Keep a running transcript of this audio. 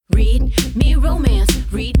Read me romance.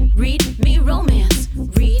 Read me romance.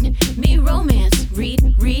 Read me romance.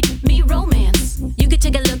 Read me romance. You could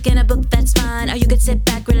take a look in a book, that's fine. Or you could sit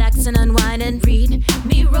back, relax, and unwind and read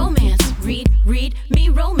me romance. Read me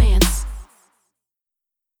romance.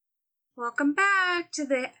 Welcome back to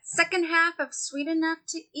the second half of Sweet Enough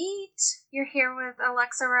to Eat. You're here with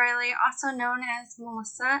Alexa Riley, also known as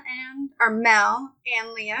Melissa or Mel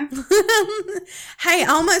and Leah. Hey, I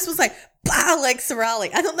almost was like, bah, Alexa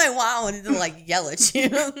Riley. I don't know why I wanted to yell at you.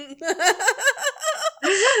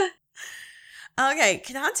 Okay,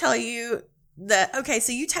 can I tell you that? Okay,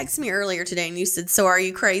 so you texted me earlier today and you said, "So are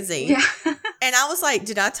you crazy?" Yeah. And I was like,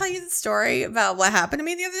 did I tell you the story about what happened to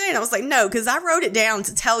me the other day? And I was like, no, because I wrote it down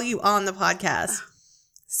to tell you on the podcast.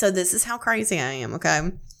 So this is how crazy I am,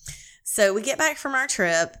 okay? So we get back from our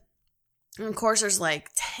trip. And of course, there's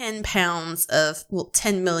 10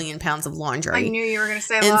 million pounds of laundry. I knew you were going to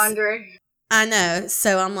say laundry. I know.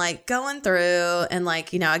 So I'm going through and I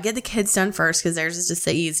get the kids done first because theirs is just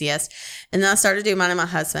the easiest. And then I started doing mine and my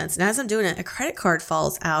husband's. And as I'm doing it, a credit card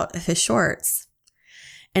falls out of his shorts.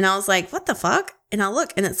 And I was like, what the fuck? And I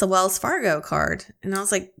look and it's a Wells Fargo card. And I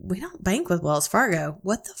was like, we don't bank with Wells Fargo.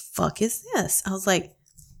 What the fuck is this? I was like,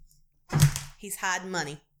 he's hiding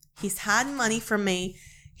money. He's hiding money from me.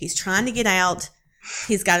 He's trying to get out.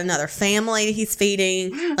 He's got another family he's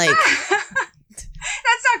feeding. That's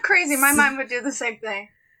not crazy. My mom would do the same thing.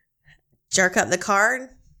 Jerk up the card,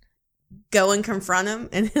 go and confront him.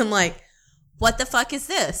 And I'm like, what the fuck is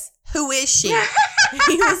this? Who is she?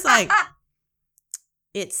 He was like,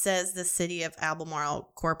 it says the City of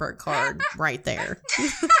Albemarle corporate card right there.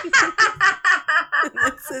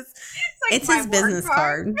 It's his business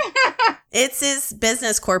card. It's his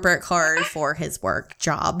business corporate card for his work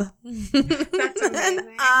job. That's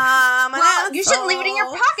amazing. Well, you shouldn't leave it in your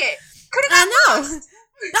pocket. Could have washed.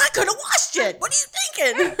 I could have washed it. What are you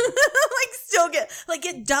thinking? Still get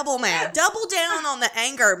double mad. Double down on the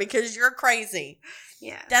anger because you're crazy.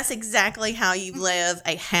 Yeah. That's exactly how you live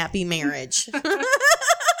a happy marriage.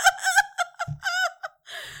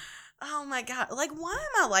 Oh my God. Why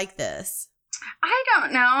am I like this? I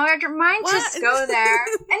don't know. Mine just go there.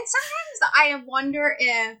 And sometimes I wonder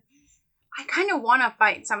if I kind of want to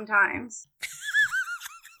fight sometimes.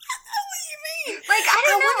 I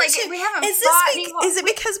don't know. We haven't fought. Is it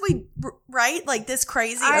because we write this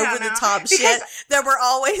crazy over the top shit that we're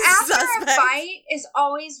always after suspect? A fight is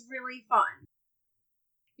always really fun.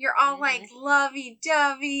 You're all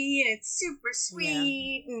lovey-dovey and it's super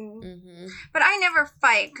sweet. Yeah. But I never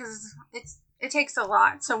fight because it takes a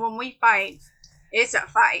lot. So when we fight, it's a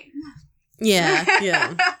fight.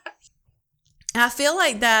 Yeah. I feel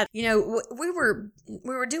like that, we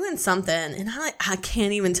were doing something and I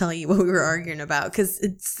can't even tell you what we were arguing about because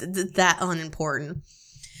it's that unimportant.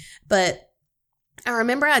 But I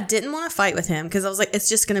remember I didn't want to fight with him because I was like, it's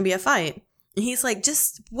just going to be a fight. And he's like,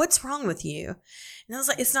 just what's wrong with you? And I was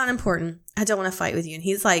like, it's not important. I don't want to fight with you. And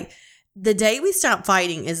he's like, the day we stop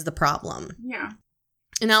fighting is the problem. Yeah.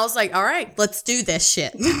 And I was like, all right, let's do this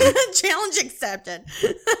shit. Challenge accepted.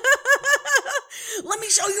 Let me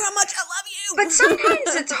show you how much I love you. But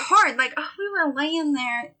sometimes it's hard. We were laying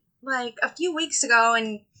there a few weeks ago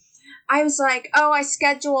and I was like, oh, I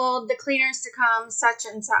scheduled the cleaners to come such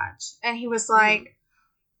and such. And he was like,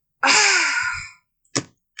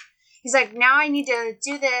 he's like, now I need to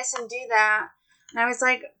do this and do that. And I was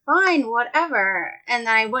like, fine, whatever. And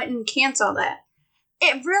then I went and canceled it.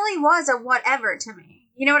 It really was a whatever to me.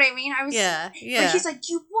 You know what I mean? I was yeah. He's like,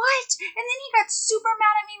 you what? And then he got super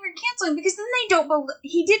mad at me for canceling because then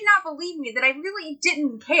he did not believe me that I really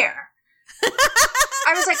didn't care.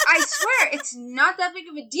 I was like, I swear, it's not that big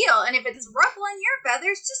of a deal. And if it's ruffling your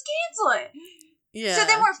feathers, just cancel it. Yeah. So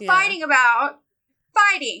then we're fighting about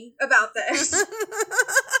this.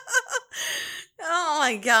 Oh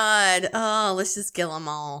my God. Oh, let's just kill them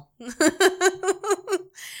all.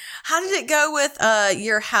 How did it go with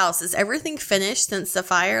your house? Is everything finished since the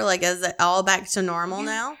fire? Is it all back to normal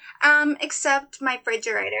now? Except my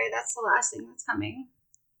refrigerator. That's the last thing that's coming.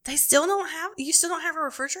 You still don't have a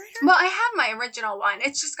refrigerator? Well, I have my original one.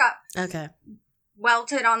 It's just got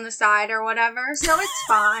welted on the side or whatever, so it's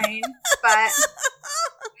fine. But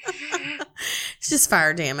it's just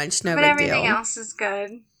fire damage. No big deal. But everything else is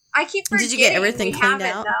good. I keep forgetting. Did you get everything cleaned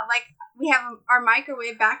out? Though. We have our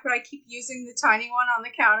microwave back, but I keep using the tiny one on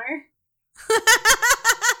the counter.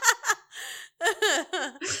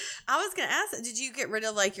 I was going to ask, did you get rid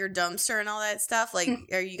of your dumpster and all that stuff?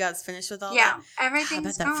 Are you guys finished with all that? Yeah,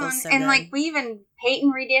 everything's gone. Feels so and good.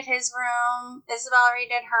 Peyton redid his room. Isabel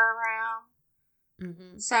redid her room.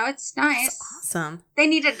 Mm-hmm. So it's nice. That's awesome. They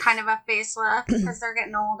needed kind of a facelift because they're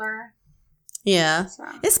getting older. Yeah. So.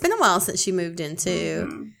 It's been a while since she moved in too.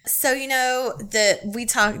 Mm-hmm. So, that we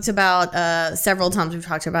talked about several times, we've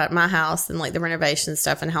talked about my house and like the renovation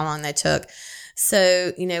stuff and how long they took.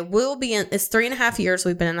 So, we'll be it's 3.5 years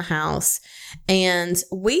we've been in the house, and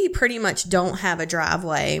we pretty much don't have a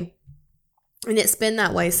driveway. And it's been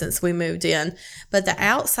that way since we moved in. But the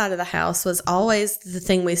outside of the house was always the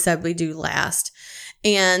thing we said we do last.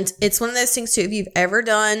 And it's one of those things too, if you've ever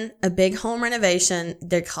done a big home renovation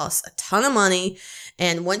that costs a ton of money,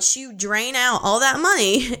 and once you drain out all that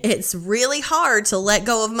money, it's really hard to let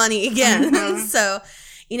go of money again. Mm-hmm. So,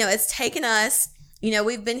 it's taken us,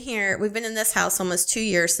 we've been in this house almost 2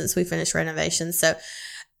 years since we finished renovation. So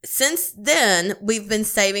since then, we've been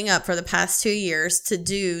saving up for the past 2 years to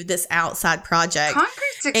do this outside project.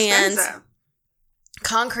 Concrete's expensive. And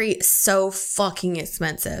concrete is so fucking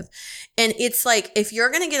expensive. And it's like, if you're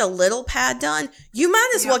going to get a little pad done, you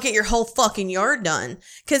might as well get your whole fucking yard done.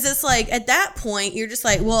 Because it's like, at that point, you're just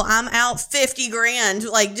like, well, I'm out 50 grand.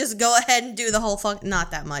 Like, just go ahead and do the whole not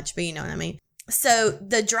that much, but you know what I mean. So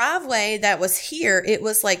the driveway that was here, it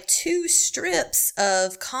was like 2 strips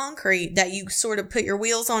of concrete that you sort of put your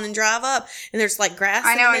wheels on and drive up. And there's like grass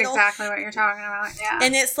in the middle. I know exactly what you're talking about. Yeah.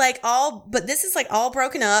 And it's like but this is like all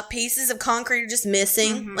broken up. Pieces of concrete are just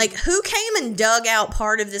missing. Mm-hmm. Like, who came and dug out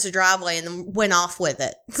part of this driveway and then went off with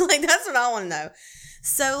it? Like, that's what I want to know.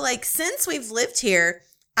 So like, since we've lived here,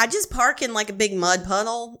 I just park in like a big mud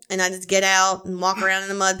puddle, and I just get out and walk around in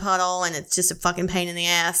the mud puddle, and it's just a fucking pain in the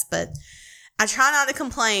ass. But I try not to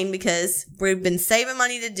complain because we've been saving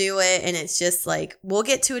money to do it, and it's just like, we'll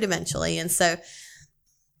get to it eventually. And so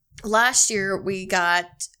last year we got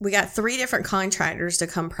 3 different contractors to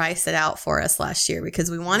come price it out for us last year,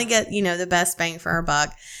 because we want to get, the best bang for our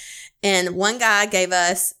buck. And one guy gave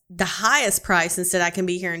us the highest price and said, I can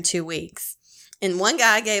be here in 2 weeks. And one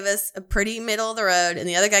guy gave us a pretty middle of the road, and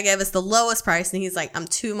the other guy gave us the lowest price, and he's like, I'm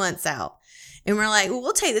 2 months out. And we're like, well,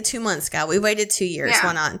 we'll take the 2 months, guy. We waited 2 years. Yeah.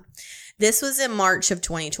 Why not? This was in March of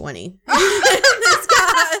 2020. This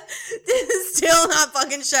guy did still not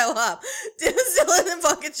fucking show up. Still isn't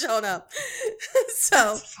fucking showing up. So,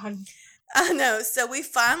 that's fun. I know. So we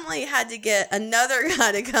finally had to get another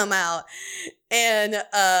guy to come out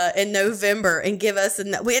in November and give us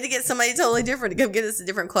we had to get somebody totally different to come get us a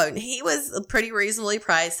different quote. And he was pretty reasonably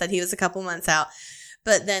priced, said he was a couple months out.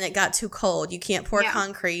 But then it got too cold. You can't pour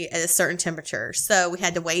concrete at a certain temperature. So we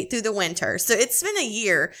had to wait through the winter. So it's been a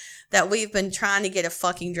year that we've been trying to get a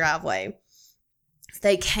fucking driveway.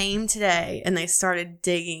 They came today and they started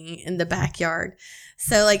digging in the backyard.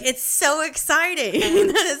 So like, it's so exciting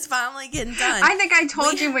that it's finally getting done. I think I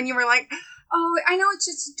told you when you were like, oh, I know it's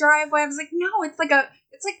just a driveway. I was like, no, it's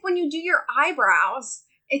like when you do your eyebrows.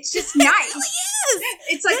 It's just nice. It really is.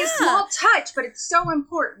 It's like a small touch, but it's so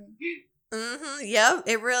important. Mm-hmm. Yep,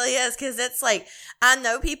 it really is, because it's like, I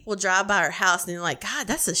know people drive by our house and they're like, God,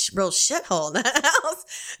 that's a real shithole, that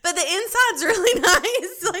house. But the inside's really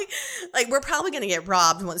nice. Like we're probably going to get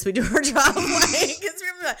robbed once we do our driveway, because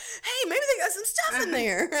we're like, hey, maybe they got some stuff in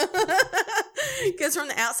there. Because from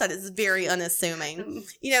the outside, it's very unassuming.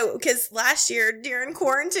 Because last year during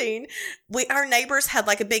quarantine, our neighbors had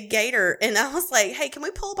like a big gator, and I was like, hey, can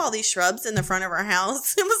we pull up all these shrubs in the front of our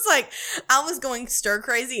house? It was like, I was going stir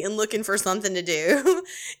crazy and looking for something to do.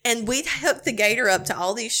 And we hooked the gator up to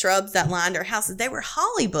all these shrubs that lined our houses. They were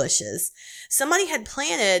holly bushes. Somebody had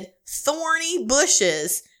planted thorny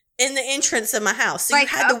bushes in the entrance of my house. So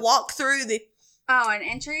like, you had to walk through an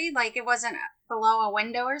entry? Like it wasn't below a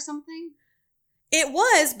window or something? It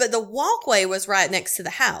was, but the walkway was right next to the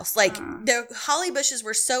house. Like, the holly bushes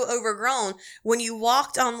were so overgrown, when you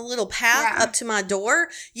walked on the little path up to my door,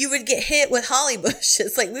 you would get hit with holly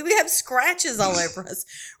bushes. Like, we would have scratches all over us.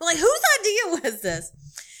 We're like, whose idea was this?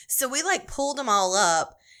 So we, like, pulled them all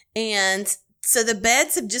up, and so the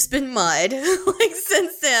beds have just been mud, like,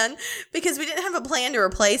 since then, because we didn't have a plan to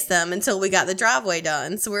replace them until we got the driveway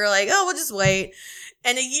done. So we were like, oh, we'll just wait.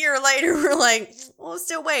 And a year later, we're like, well, we're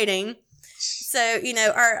still waiting. So,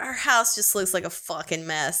 our house just looks like a fucking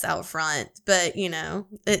mess out front. But,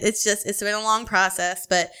 it's been a long process,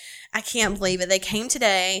 but I can't believe it. They came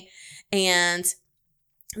today, and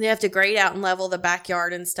they have to grade out and level the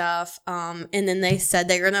backyard and stuff. And then they said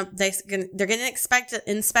they're going to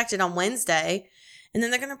inspect it on Wednesday, and then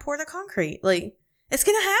they're going to pour the concrete. Like, it's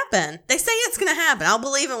going to happen. They say it's going to happen. I'll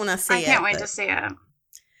believe it when I see it. I can't wait to see it.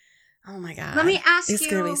 Oh my God. Let me ask you. It's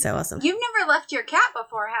going to be so awesome. You've never left your cat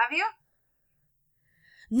before, have you?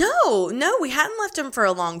 No, we hadn't left him for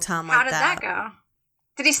a long time like that. How did that go?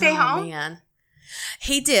 Did he stay home? Man.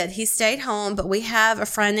 He did. He stayed home, but we have a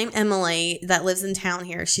friend named Emily that lives in town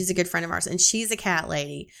here. She's a good friend of ours, and she's a cat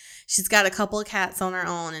lady. She's got a couple of cats on her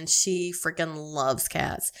own, and she freaking loves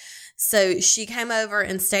cats. So she came over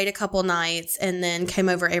and stayed a couple nights and then came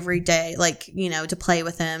over every day, like, to play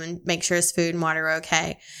with him and make sure his food and water were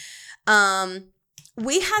okay.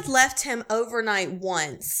 We had left him overnight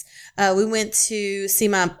once. We went to see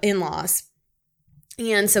my in-laws.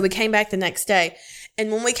 And so we came back the next day.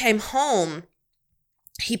 And when we came home,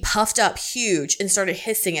 he puffed up huge and started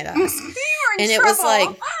hissing at us. You were in and trouble. It was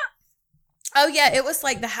like, oh yeah, it was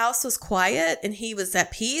like the house was quiet and he was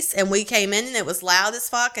at peace. And we came in and it was loud as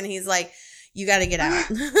fuck. And he's like, you got to get out.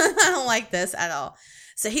 I don't like this at all.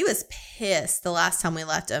 So he was pissed the last time we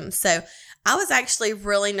left him. So I was actually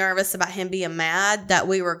really nervous about him being mad that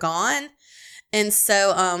we were gone. And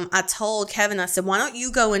so I told Kevin, I said, why don't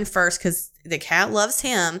you go in first? Because the cat loves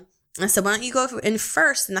him. I said, why don't you go in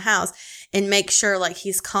first in the house and make sure like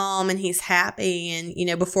he's calm and he's happy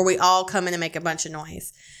and, before we all come in and make a bunch of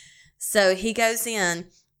noise. So he goes in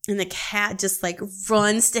and the cat just like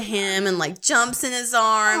runs to him and like jumps in his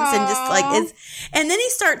arms. Aww. And just like and then he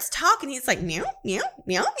starts talking. He's like, meow, meow,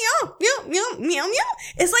 meow, meow, meow, meow, meow, meow.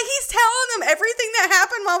 It's like he's telling them everything that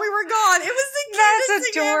happened while we were gone. It was the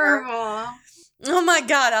cutest thing ever. That's adorable. Oh my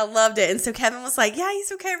God, I loved it. And so Kevin was like, yeah,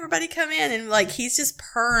 he's okay. Everybody come in. And like, he's just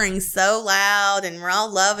purring so loud and we're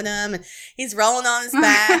all loving him and he's rolling on his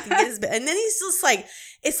back and then he's just like,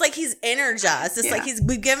 it's like he's energized. It's like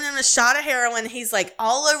we've given him a shot of heroin. He's like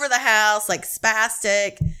all over the house, like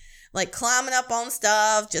spastic, like climbing up on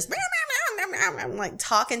stuff, just like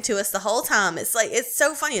talking to us the whole time. It's like, it's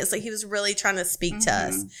so funny. It's like he was really trying to speak to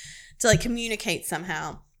us, to like communicate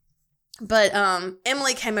somehow. But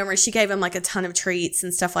Emily came over and she gave him like a ton of treats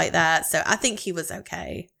and stuff like that. So I think he was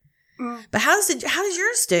okay. But how does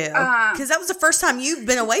yours do? Because that was the first time you've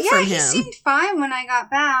been away from him. Yeah, he seemed fine when I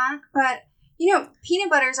got back. But,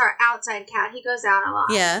 Peanut Butter's our outside cat. He goes out a lot.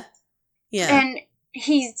 Yeah. Yeah. And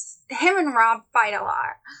him and Rob fight a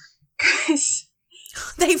lot. Because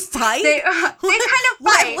they fight? They kind of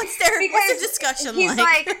fight. What's their discussion he's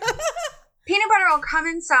like? Peanut Butter will come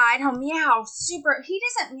inside. He'll meow super. He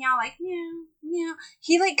doesn't meow like meow, meow.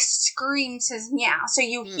 He like screams his meow. So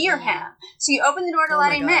you hear him. So you open the door to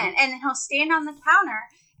let him in. And then he'll stand on the counter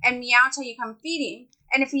and meow till you come feed him.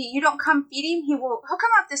 And if you don't come feed him, he'll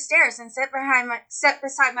come up the stairs and sit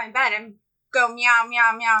beside my bed and go meow,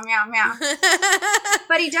 meow, meow, meow, meow.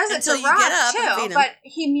 But he does it to Rob too. But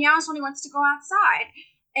he meows when he wants to go outside.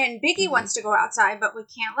 And Biggie wants to go outside, but we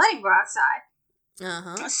can't let him go outside.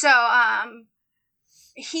 So,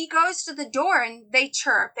 he goes to the door and they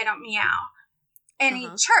chirp. They don't meow. And he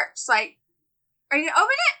chirps like, are you going to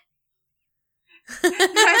open it?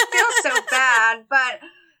 I feel so bad, but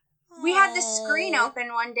we had the screen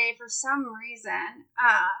open one day for some reason.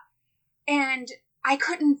 And I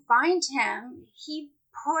couldn't find him. He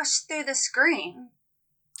pushed through the screen.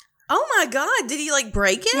 Oh my God. Did he like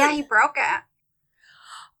break it? Yeah, he broke it.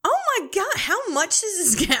 Oh my God, how much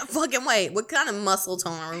does this cat fucking weigh? What kind of muscle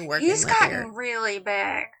tone are we working with here? He's gotten really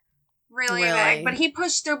big. Really big. But he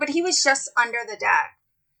pushed through, but he was just under the deck.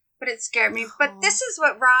 But it scared me. But this is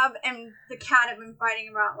what Rob and the cat have been fighting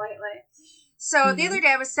about lately. So the other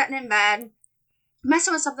day I was sitting in bed,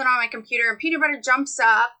 messing with something on my computer, and Peanut Butter jumps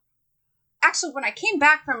up. Actually, when I came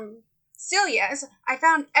back from Celia's, I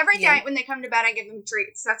found every night when they come to bed, I give them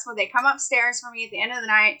treats. That's when they come upstairs for me at the end of the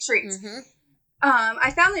night, treats.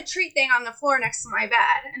 I found the treat thing on the floor next to my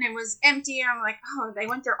bed, and it was empty, and I'm like, oh, they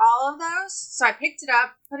went through all of those? So I picked it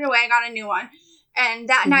up, put it away, got a new one. And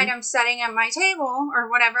that night I'm sitting at my table, or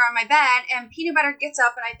whatever, on my bed, and Peanut Butter gets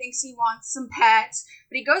up, and I think he wants some pets,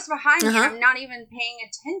 but he goes behind me, and I'm not even paying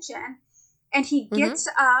attention, and he gets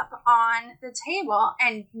up on the table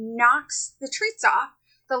and knocks the treats off.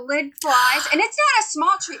 The lid flies, and it's not a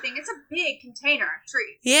small treat thing, it's a big container of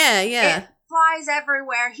treats. Yeah. It flies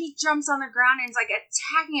everywhere. He jumps on the ground and is like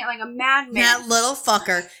attacking it like a madman. That little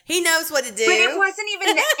fucker. He knows what to do. But it wasn't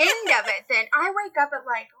even the end of it then. I wake up at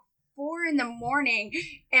like 4 a.m,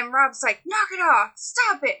 and Rob's like, knock it off.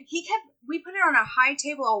 Stop it. We put it on a high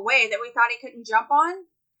table away that we thought he couldn't jump on.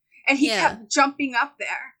 And he kept jumping up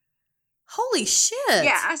there. Holy shit.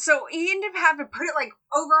 Yeah. So he ended up having to put it like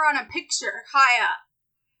over on a picture high up.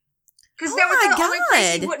 Because that was the only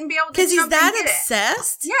place he wouldn't be able to jump. Because he's that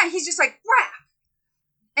obsessed? Yeah, he's just like, rap.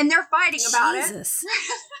 And they're fighting about it. Jesus.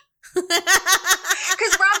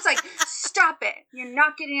 Because Rob's like, stop it. You're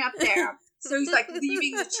not getting up there. So he's like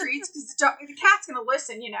leaving the treats because the cat's going to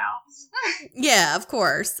listen, you know. Yeah, of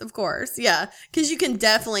course. Yeah, because you can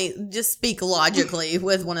definitely just speak logically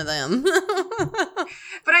with one of them.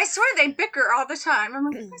 But I swear they bicker all the time. I'm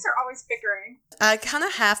like, you guys are always bickering. I kind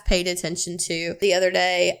of half paid attention to the other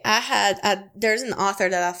day. There's an author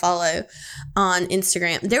that I follow on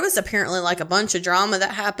Instagram. There was apparently like a bunch of drama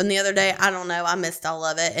that happened the other day. I don't know. I missed all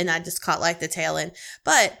of it and I just caught like the tail end.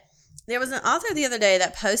 But there was an author the other day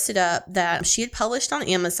that posted up that she had published on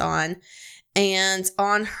Amazon, and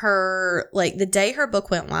on her, like the day her book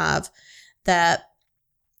went live, that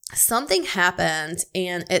something happened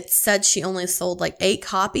and it said she only sold like 8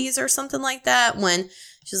 copies or something like that, when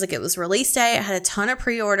she was like, it was release day. It had a ton of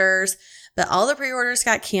pre-orders, but all the pre-orders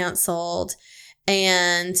got canceled.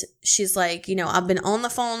 And she's like, you know, I've been on the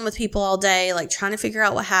phone with people all day, like trying to figure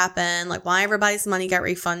out what happened, like why everybody's money got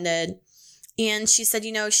refunded. And she said,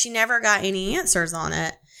 you know, she never got any answers on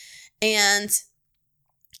it. And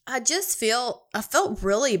I felt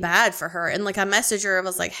really bad for her. And like I messaged her, I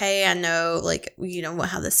was like, hey, I know, like, you know,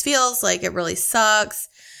 how this feels. Like it really sucks.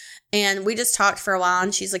 And we just talked for a while.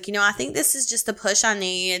 And she's like, you know, I think this is just the push I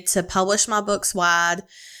need to publish my books wide.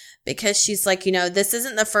 Because she's like, you know, this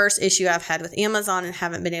isn't the first issue I've had with Amazon and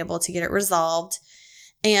haven't been able to get it resolved.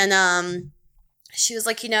 And she was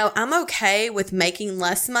like, you know, I'm okay with making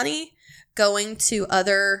less money going to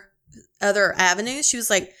other avenues. She was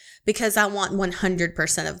like, because I want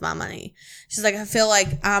 100% of my money. She's like, I feel like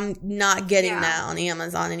I'm not getting that on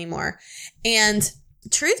Amazon anymore. And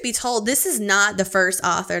truth be told, this is not the first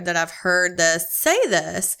author that I've heard say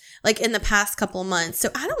this, like in the past couple of months. So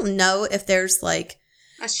I don't know if there's like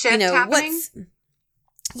a shift happening.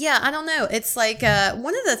 I don't know. It's like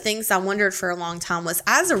one of the things I wondered for a long time was,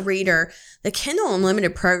 as a reader, the Kindle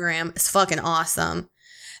Unlimited program is fucking awesome.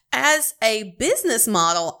 As a business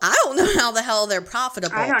model, I don't know how the hell they're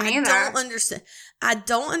profitable. I don't either. I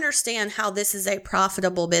don't understand how this is a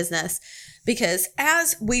profitable business, because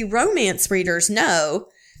as we romance readers know,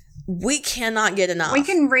 we cannot get enough. We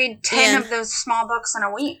can read 10 of those small books in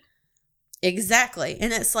a week. Exactly.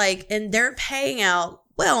 And it's like, and they're paying out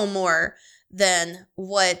well more than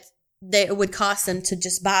what it would cost them to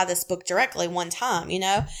just buy this book directly one time, you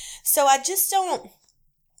know? So I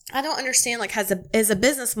don't understand, like, as a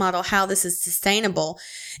business model, how this is sustainable.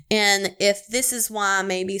 And if this is why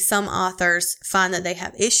maybe some authors find that they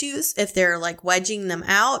have issues, if they're like wedging them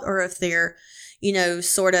out, or if they're, you know,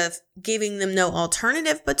 sort of giving them no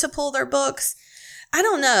alternative but to pull their books. I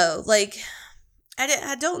don't know. Like,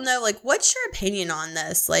 I don't know. Like, what's your opinion on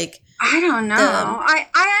this? Like, I don't know.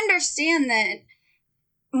 I understand that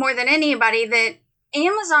more than anybody that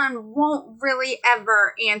Amazon won't really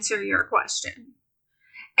ever answer your question.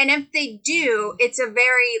 And if they do, it's a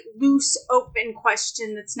very loose, open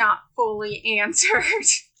question that's not fully answered.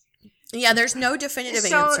 Yeah, there's no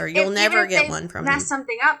definitive answer. You'll never get one from them. Mess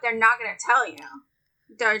something up, they're not going to tell you.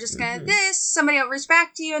 They're just going to somebody will reach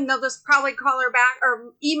back to you, and they'll just probably call her back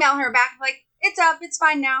or email her back like, it's up, it's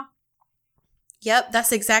fine now. Yep,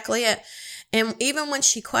 that's exactly it. And even when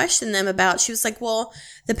she questioned them about, she was like, well,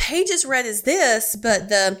 the pages read as this, but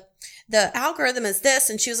the algorithm is this.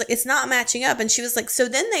 And she was like, it's not matching up. And she was like, so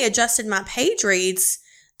then they adjusted my page reads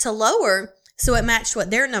to lower so it matched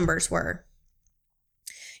what their numbers were.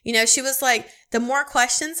 You know, she was like, the more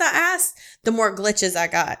questions I asked, the more glitches I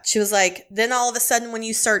got. She was like, then all of a sudden when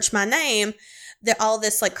you search my name, all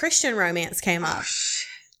this like Christian romance came up.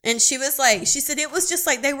 And she was like, she said it was just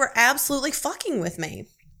like they were absolutely fucking with me.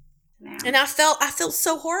 Yeah. And I felt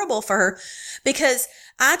so horrible for her, because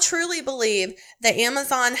I truly believe that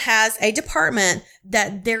Amazon has a department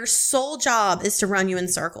that their sole job is to run you in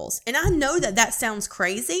circles. And I know that sounds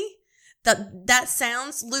crazy, that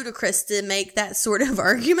sounds ludicrous to make that sort of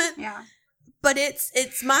argument. Yeah. But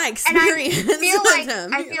it's my experience.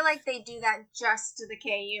 And I feel like they do that just to the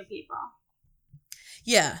KU people.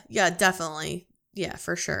 Yeah, definitely. Yeah,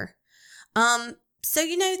 for sure. So,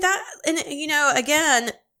 you know, that, and, you know,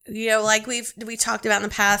 again, you know, like we talked about in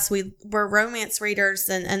the past, we're romance readers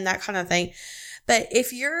and that kind of thing. But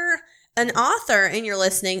if you're an author and you're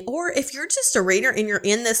listening, or if you're just a reader and you're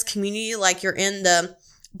in this community, like you're in the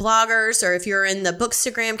bloggers, or if you're in the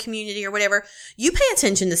Bookstagram community or whatever, you pay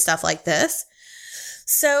attention to stuff like this.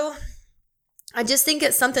 So I just think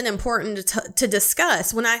it's something important to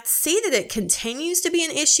discuss. When I see that it continues to be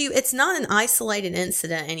an issue, it's not an isolated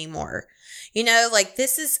incident anymore. You know, like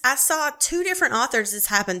I saw 2 different authors this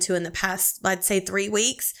happened to in the past, I'd say 3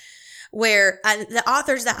 weeks, where the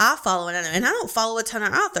authors that I follow, and I don't follow a ton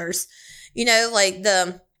of authors, you know, like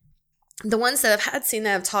the ones that I've seen that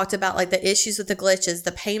have talked about like the issues with the glitches,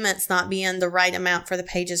 the payments not being the right amount for the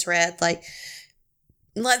pages read, like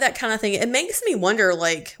like that kind of thing. It makes me wonder,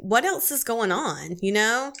 like, what else is going on, you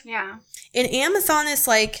know? Yeah. And Amazon is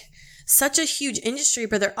like such a huge industry,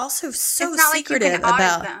 but they're also so it's not secretive like you can audit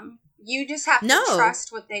about them. You just have to No.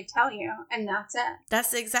 trust what they tell you, and that's it.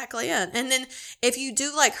 That's exactly it. And then if you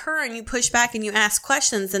do like her and you push back and you ask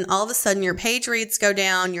questions, then all of a sudden your page reads go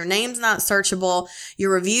down, your name's not searchable,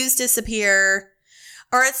 your reviews disappear.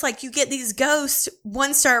 Or it's like you get these ghost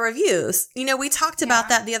 1-star reviews. You know, we talked about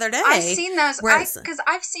that the other day. I've seen those where because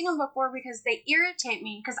I've seen them before because they irritate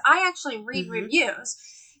me because I actually read Mhm. reviews.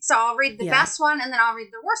 So I'll read the best one and then I'll read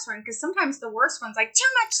the worst one because sometimes the worst one's like too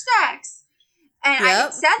much sex. And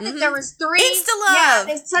it said that there was 3 Insta-love.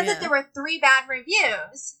 Yeah, it said that there were 3 bad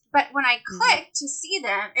reviews, but when I clicked to see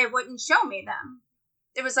them, it wouldn't show me them.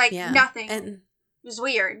 It was like nothing. And it was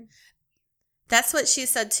weird. that's what she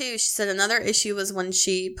said too. She said another issue was when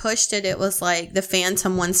she pushed it, it was like the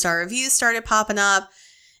phantom 1-star reviews started popping up.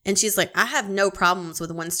 And she's like, I have no problems with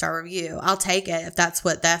a 1-star review. I'll take it if that's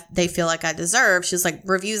what they feel like I deserve. She's like,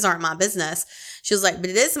 reviews aren't my business. She was like, but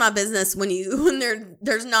it is my business when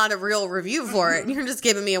there's not a real review for it. You're just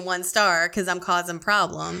giving me a 1-star because I'm causing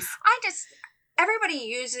problems. Everybody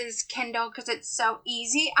uses Kindle because it's so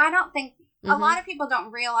easy. I don't think a lot of people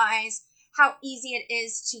don't realize how easy it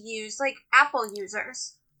is to use, like Apple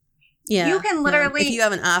users. Yeah. You can literally, if you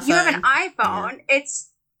have an iPhone, it's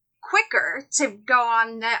quicker to go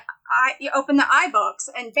on you open the iBooks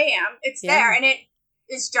and bam, it's there, and it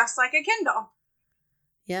is just like a Kindle.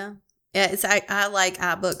 Yeah. Yeah, I like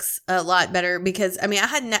iBooks a lot better because I mean I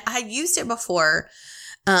had used it before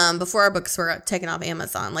our books were taken off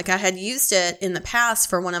Amazon. Like I had used it in the past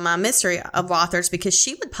for one of my mystery authors because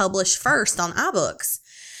she would publish first on iBooks.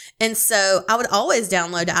 And so I would always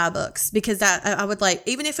download iBooks because I would like,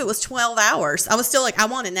 even if it was 12 hours, I was still like, I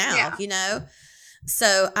want it now, you know?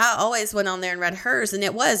 So I always went on there and read hers, and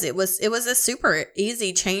it was a super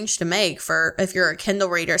easy change to make for if you're a Kindle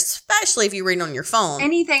reader, especially if you read on your phone.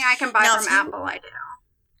 Anything I can buy from Apple, I do.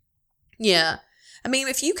 Yeah. I mean,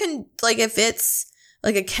 if you can, like, if it's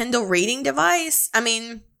like a Kindle reading device, I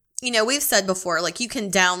mean, you know, we've said before, like, you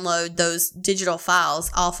can download those digital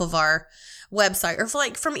files off of our website or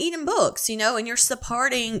from Eden Books, you know, and you're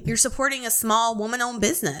supporting a small woman-owned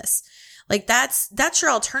business. Like that's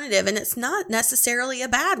your alternative, and it's not necessarily a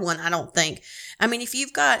bad one, I don't think. I mean, if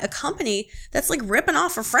you've got a company that's like ripping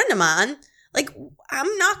off a friend of mine, like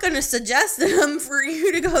I'm not going to suggest them for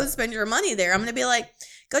you to go spend your money there. I'm going to be like,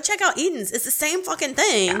 go check out Eden's. It's the same fucking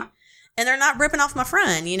thing, and they're not ripping off my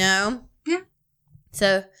friend, you know? Yeah.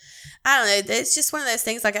 So I don't know. It's just one of those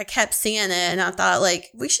things. Like I kept seeing it, and I thought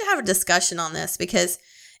like we should have a discussion on this because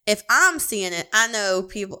if I'm seeing it, I know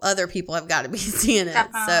other people have got to be seeing it.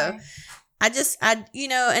 Definitely. So. You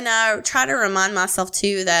know, and I try to remind myself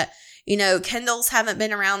too that, you know, Kindles haven't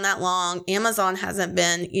been around that long. Amazon hasn't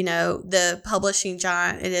been, you know, the publishing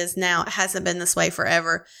giant it is now. It hasn't been this way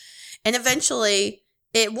forever. And eventually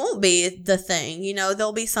it won't be the thing, you know,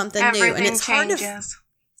 there'll be something new. And it's changes.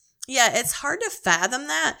 It's hard to fathom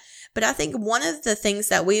that. But I think one of the things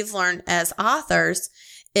that we've learned as authors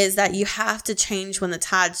is that you have to change when the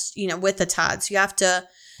tides, you know, with the tides. You have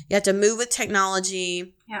to move with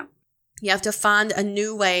technology. Yeah. You have to find a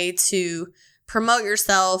new way to promote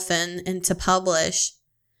yourself and to publish,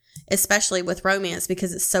 especially with romance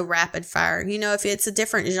because it's so rapid fire. You know, if it's a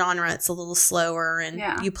different genre, it's a little slower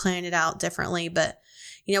and you plan it out differently. But,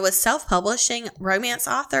 you know, with self-publishing romance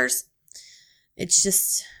authors,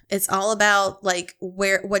 it's all about like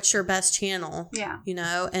what's your best channel, you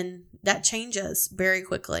know, and that changes very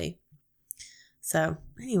quickly. So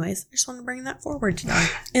anyways, I just want to bring that forward today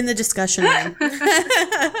in the discussion room.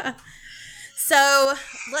 So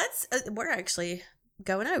we're actually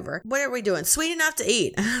going over. What are we doing? Sweet Enough to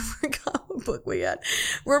Eat. I forgot what book we had.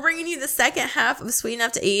 We're bringing you the second half of Sweet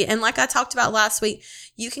Enough to Eat. And like I talked about last week,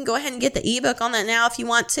 you can go ahead and get the ebook on that now if you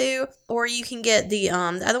want to, or you can get the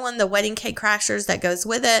other one, the Wedding Cake Crashers that goes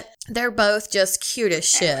with it. They're both just cute as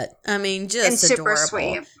shit. I mean, just and adorable. Super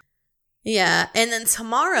sweet. Yeah. And then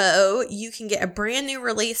tomorrow you can get a brand new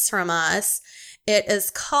release from us. It is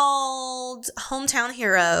called Hometown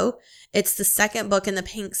Hero. It's the second book in the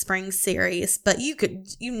Pink Spring series, but you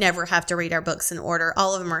never have to read our books in order.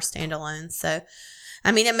 All of them are standalone. So,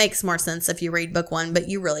 I mean, it makes more sense if you read book one, but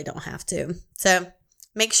you really don't have to. So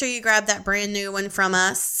make sure you grab that brand new one from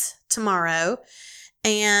us tomorrow,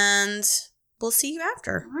 and we'll see you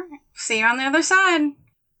after. All right. See you on the other side.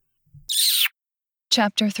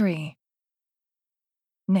 Chapter 3.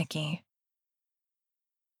 Nikki.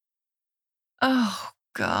 Oh,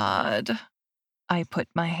 God. I put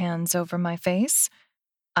my hands over my face.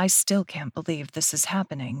 I still can't believe this is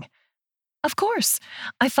happening. Of course.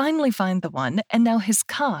 I finally find the one, and now his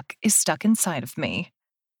cock is stuck inside of me.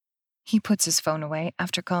 He puts his phone away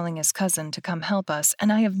after calling his cousin to come help us,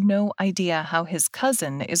 and I have no idea how his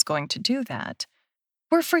cousin is going to do that.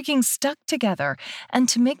 We're freaking stuck together, and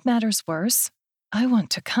to make matters worse, I want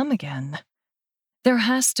to come again. There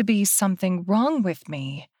has to be something wrong with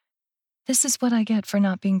me. This is what I get for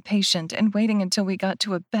not being patient and waiting until we got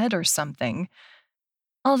to a bed or something.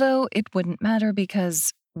 Although it wouldn't matter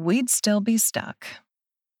because we'd still be stuck.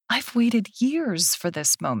 I've waited years for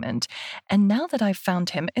this moment, and now that I've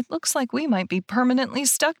found him, it looks like we might be permanently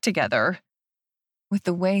stuck together. With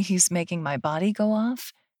the way he's making my body go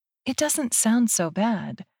off, it doesn't sound so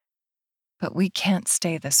bad. But we can't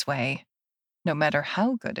stay this way, no matter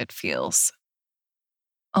how good it feels.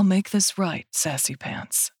 I'll make this right, Sassy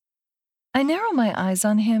Pants. I narrow my eyes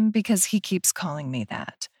on him because he keeps calling me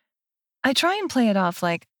that. I try and play it off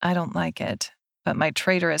like I don't like it, but my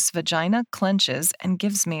traitorous vagina clenches and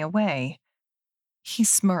gives me away. He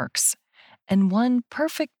smirks, and one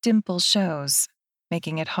perfect dimple shows,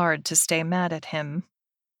 making it hard to stay mad at him.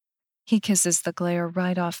 He kisses the glare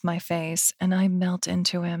right off my face, and I melt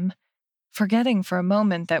into him, forgetting for a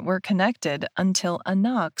moment that we're connected until a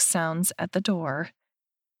knock sounds at the door.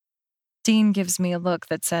 Dean gives me a look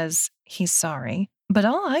that says he's sorry, but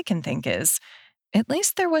all I can think is, at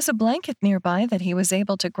least there was a blanket nearby that he was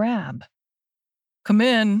able to grab. Come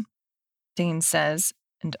in, Dean says,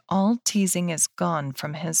 and all teasing is gone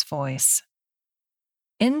from his voice.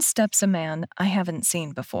 In steps a man I haven't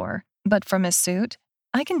seen before, but from his suit,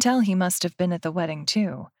 I can tell he must have been at the wedding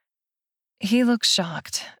too. He looks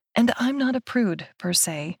shocked, and I'm not a prude, per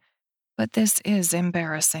se, but this is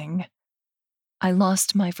embarrassing. I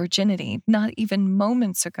lost my virginity not even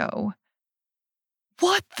moments ago.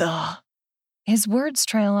 What the? His words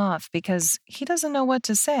trail off because he doesn't know what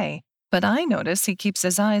to say, but I notice he keeps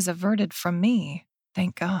his eyes averted from me.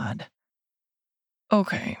 Thank God.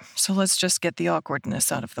 Okay, so let's just get the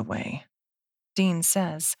awkwardness out of the way, Dean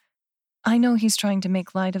says. I know he's trying to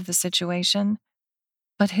make light of the situation,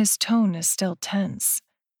 but his tone is still tense.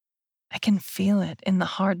 I can feel it in the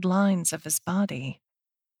hard lines of his body.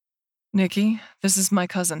 Nikki, this is my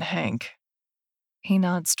cousin Hank. He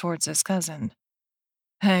nods towards his cousin.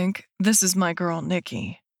 Hank, this is my girl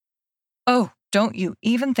Nikki. Oh, don't you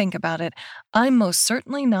even think about it. I'm most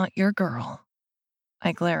certainly not your girl.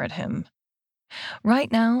 I glare at him.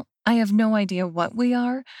 Right now, I have no idea what we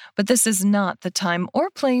are, but this is not the time or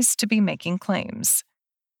place to be making claims.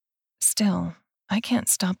 Still, I can't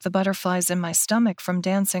stop the butterflies in my stomach from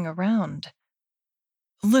dancing around.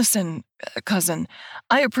 Listen, cousin,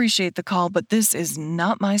 I appreciate the call, but this is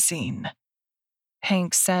not my scene,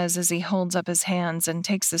 Hank says as he holds up his hands and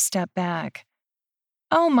takes a step back.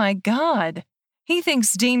 Oh my God, he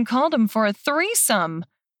thinks Dean called him for a threesome.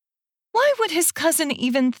 Why would his cousin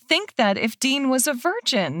even think that if Dean was a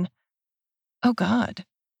virgin? Oh God,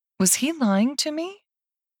 was he lying to me?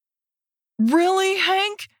 Really,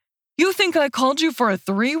 Hank? You think I called you for a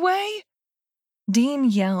three-way? Dean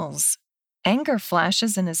yells. Anger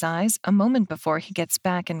flashes in his eyes a moment before he gets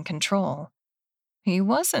back in control. He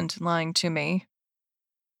wasn't lying to me.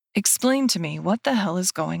 Explain to me what the hell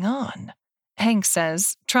is going on, Hank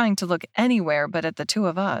says, trying to look anywhere but at the two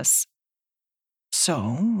of us. So,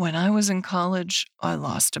 when I was in college, I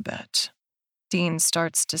lost a bet, Dean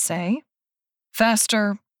starts to say.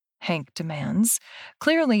 Faster, Hank demands,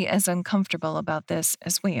 clearly as uncomfortable about this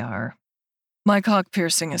as we are. My cock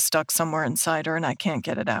piercing is stuck somewhere inside her and I can't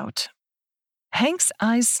get it out. Hank's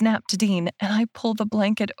eyes snap to Dean and I pull the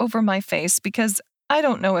blanket over my face because I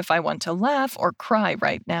don't know if I want to laugh or cry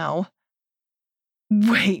right now.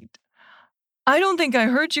 Wait, I don't think I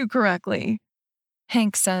heard you correctly,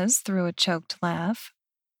 Hank says through a choked laugh.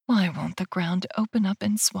 Why won't the ground open up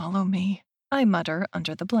and swallow me? I mutter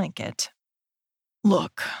under the blanket.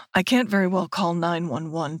 Look, I can't very well call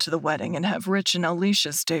 911 to the wedding and have Rich and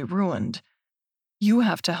Alicia's day ruined. You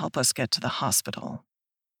have to help us get to the hospital.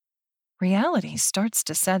 Reality starts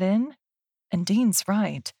to set in, and Dean's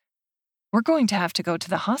right. We're going to have to go to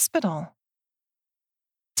the hospital.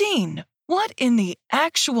 Dean, what in the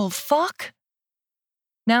actual fuck?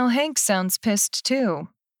 Now Hank sounds pissed too,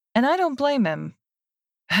 and I don't blame him.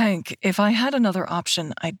 Hank, if I had another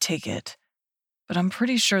option, I'd take it. But I'm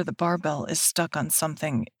pretty sure the barbell is stuck on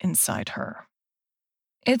something inside her.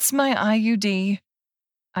 It's my IUD,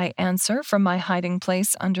 I answer from my hiding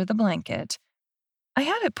place under the blanket. I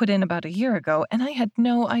had it put in about a year ago, and I had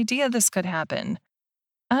no idea this could happen.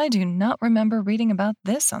 I do not remember reading about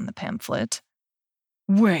this on the pamphlet.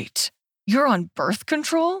 Wait, you're on birth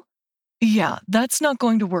control? Yeah, that's not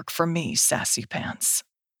going to work for me, Sassy Pants.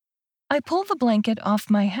 I pull the blanket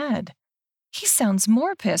off my head. He sounds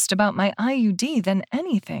more pissed about my IUD than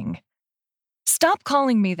anything. Stop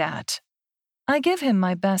calling me that. I give him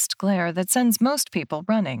my best glare that sends most people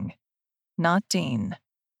running. Not Dean.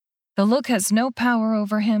 The look has no power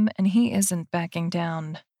over him, and he isn't backing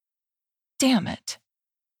down. Damn it.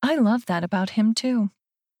 I love that about him, too.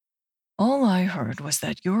 All I heard was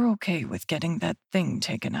that you're okay with getting that thing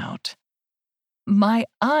taken out. My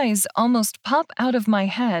eyes almost pop out of my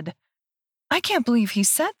head. I can't believe he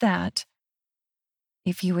said that.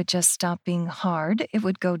 If you would just stop being hard, it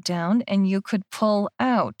would go down and you could pull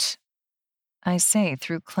out, I say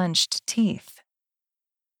through clenched teeth.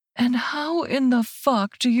 And how in the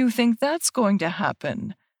fuck do you think that's going to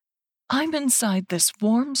happen? I'm inside this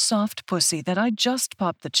warm, soft pussy that I just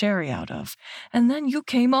popped the cherry out of, and then you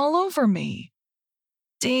came all over me.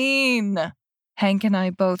 Dean! Hank and I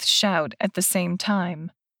both shout at the same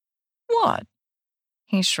time. What?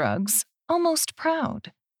 He shrugs, almost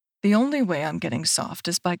proud. The only way I'm getting soft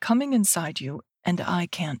is by coming inside you, and I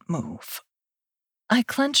can't move. I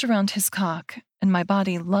clench around his cock, and my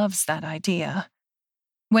body loves that idea.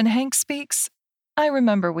 When Hank speaks, I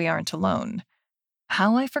remember we aren't alone.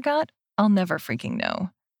 How I forgot, I'll never freaking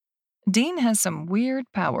know. Dean has some weird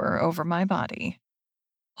power over my body.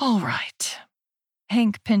 All right.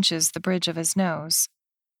 Hank pinches the bridge of his nose.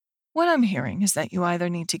 What I'm hearing is that you either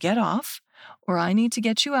need to get off, or I need to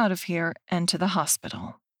get you out of here and to the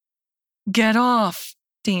hospital. Get off,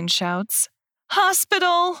 Dean shouts.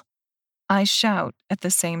 Hospital! I shout at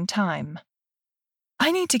the same time.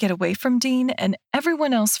 I need to get away from Dean and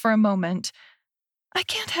everyone else for a moment. I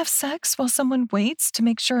can't have sex while someone waits to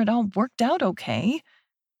make sure it all worked out okay.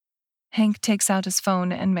 Hank takes out his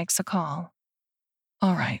phone and makes a call.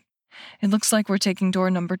 All right, it looks like we're taking door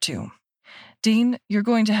number 2. Dean, you're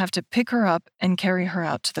going to have to pick her up and carry her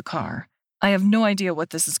out to the car. I have no idea what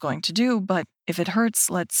this is going to do, but if it hurts,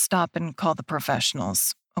 let's stop and call the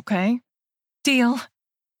professionals, okay? Deal.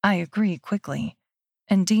 I agree quickly,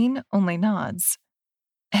 and Dean only nods.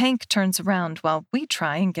 Hank turns around while we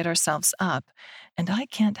try and get ourselves up, and I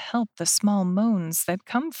can't help the small moans that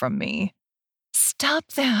come from me.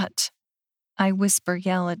 Stop that! I whisper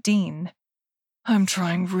yell at Dean. I'm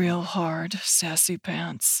trying real hard, sassy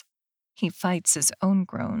pants. He fights his own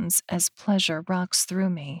groans as pleasure rocks through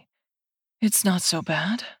me. It's not so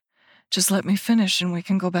bad. Just let me finish and we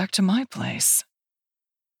can go back to my place.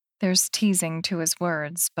 There's teasing to his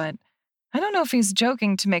words, but I don't know if he's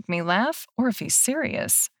joking to make me laugh or if he's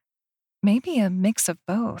serious. Maybe a mix of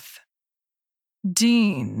both.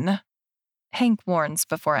 Dean, Hank warns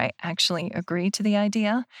before I actually agree to the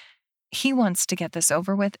idea. He wants to get this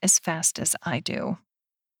over with as fast as I do.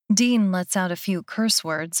 Dean lets out a few curse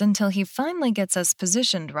words until he finally gets us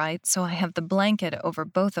positioned right so I have the blanket over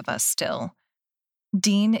both of us still.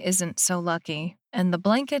 Dean isn't so lucky, and the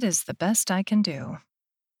blanket is the best I can do.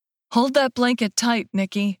 Hold that blanket tight,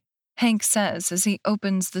 Nikki, Hank says as he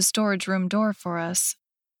opens the storage room door for us.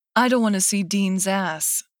 I don't want to see Dean's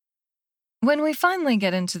ass. When we finally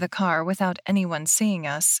get into the car without anyone seeing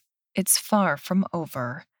us, it's far from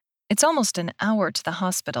over. It's almost an hour to the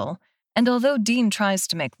hospital, and although Dean tries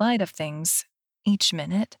to make light of things, each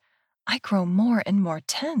minute, I grow more and more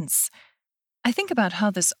tense. I think about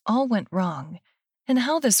how this all went wrong, and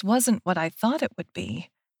how this wasn't what I thought it would be.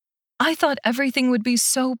 I thought everything would be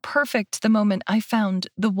so perfect the moment I found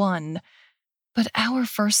the one. But our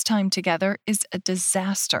first time together is a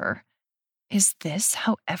disaster. Is this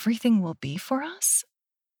how everything will be for us?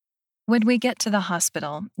 When we get to the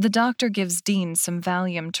hospital, the doctor gives Dean some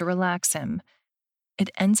Valium to relax him. It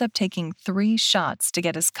ends up taking 3 shots to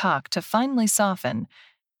get his cock to finally soften,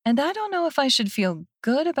 and I don't know if I should feel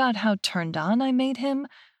good about how turned on I made him,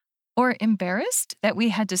 or embarrassed that we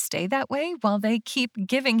had to stay that way while they keep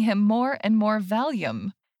giving him more and more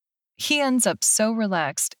Valium. He ends up so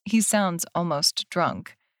relaxed, he sounds almost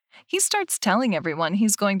drunk. He starts telling everyone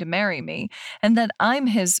he's going to marry me and that I'm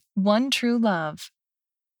his one true love.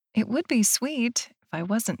 It would be sweet if I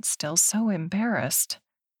wasn't still so embarrassed.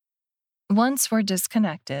 Once we're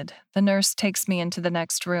disconnected, the nurse takes me into the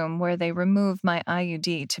next room where they remove my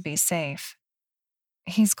IUD to be safe.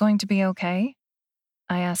 He's going to be okay?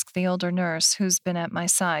 I ask the older nurse who's been at my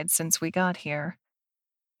side since we got here.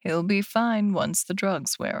 He'll be fine once the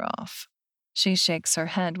drugs wear off. She shakes her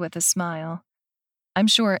head with a smile. I'm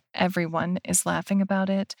sure everyone is laughing about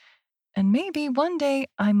it, and maybe one day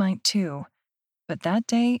I might too, but that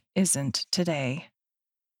day isn't today.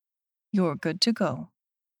 You're good to go.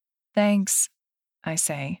 Thanks, I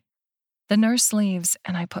say. The nurse leaves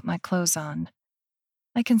and I put my clothes on.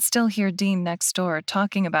 I can still hear Dean next door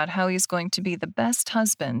talking about how he's going to be the best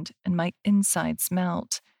husband, and my insides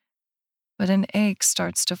melt. but an ache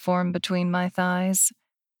starts to form between my thighs,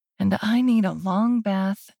 and I need a long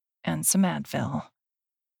bath and some Advil.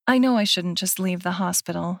 I know I shouldn't just leave the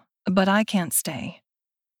hospital, but I can't stay.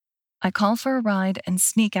 I call for a ride and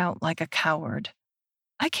sneak out like a coward.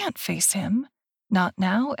 I can't face him, not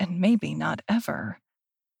now and maybe not ever.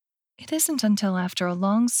 It isn't until after a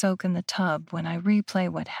long soak in the tub when I replay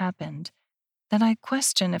what happened that I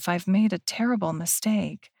question if I've made a terrible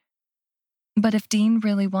mistake. But if Dean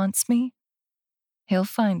really wants me, he'll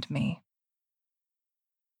find me.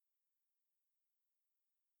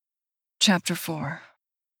 Chapter 4.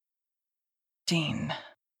 Dean.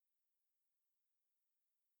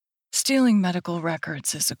 Stealing medical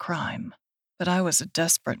records is a crime, but I was a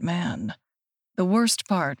desperate man. The worst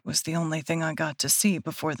part was the only thing I got to see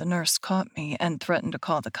before the nurse caught me and threatened to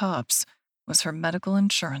call the cops was her medical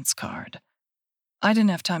insurance card. I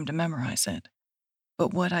didn't have time to memorize it,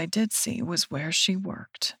 but what I did see was where she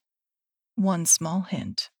worked. One small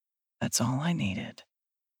hint, that's all I needed.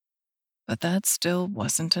 But that still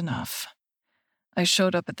wasn't enough. I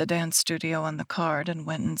showed up at the dance studio on the card and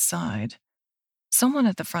went inside. Someone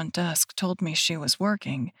at the front desk told me she was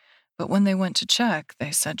working, but when they went to check,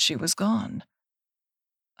 they said she was gone.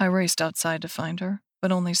 I raced outside to find her,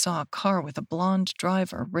 but only saw a car with a blonde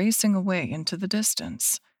driver racing away into the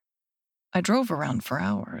distance. I drove around for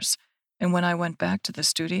hours, and when I went back to the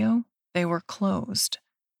studio, they were closed.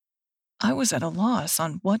 I was at a loss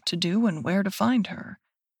on what to do and where to find her.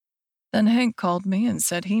 Then Hank called me and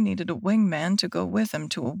said he needed a wingman to go with him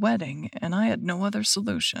to a wedding, and I had no other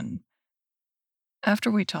solution.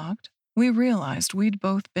 After we talked, we realized we'd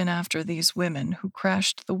both been after these women who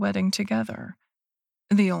crashed the wedding together.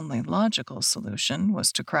 The only logical solution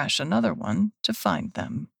was to crash another one to find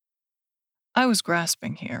them. I was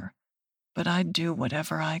grasping here, but I'd do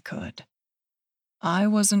whatever I could. I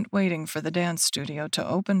wasn't waiting for the dance studio to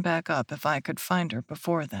open back up if I could find her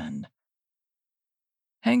before then.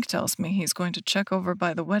 Hank tells me he's going to check over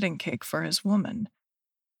by the wedding cake for his woman,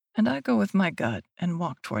 and I go with my gut and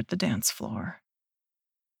walk toward the dance floor.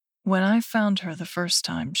 When I found her the first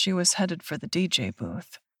time, she was headed for the DJ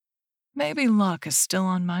booth. Maybe luck is still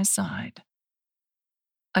on my side.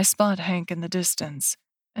 I spot Hank in the distance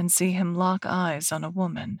and see him lock eyes on a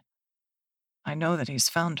woman. I know that he's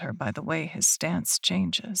found her by the way his stance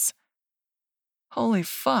changes. Holy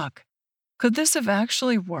fuck! Could this have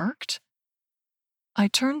actually worked? I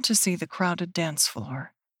turn to see the crowded dance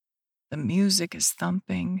floor. The music is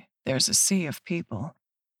thumping, there's a sea of people,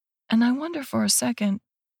 and I wonder for a second,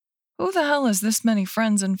 who the hell has this many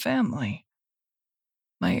friends and family?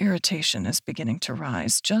 My irritation is beginning to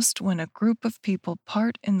rise just when a group of people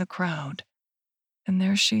part in the crowd, and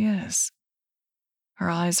there she is. Her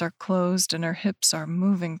eyes are closed and her hips are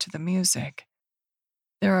moving to the music.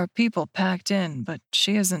 There are people packed in, but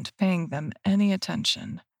she isn't paying them any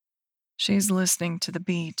attention. She's listening to the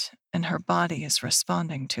beat, and her body is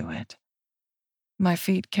responding to it. My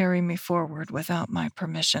feet carry me forward without my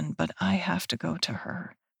permission, but I have to go to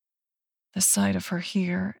her. The sight of her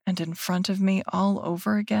here and in front of me all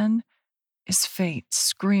over again is fate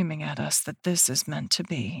screaming at us that this is meant to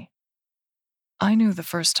be. I knew the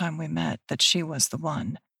first time we met that she was the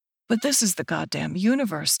one, but this is the goddamn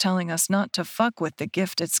universe telling us not to fuck with the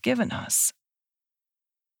gift it's given us.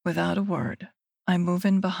 Without a word, I move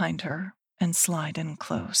in behind her and slide in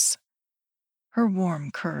close. Her warm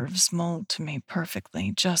curves mold to me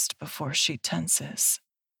perfectly just before she tenses.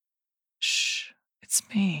 Shh, it's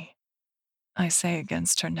me, I say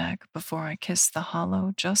against her neck before I kiss the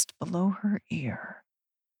hollow just below her ear.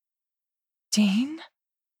 Dean?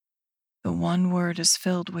 The one word is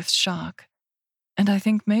filled with shock, and I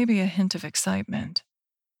think maybe a hint of excitement.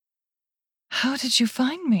 How did you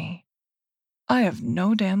find me? I have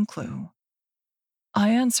no damn clue. I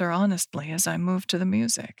answer honestly as I move to the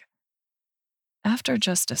music. After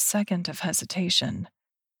just a second of hesitation,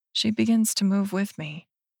 she begins to move with me,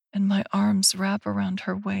 and my arms wrap around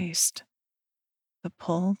her waist. The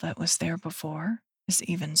pull that was there before is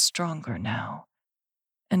even stronger now,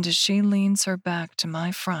 and as she leans her back to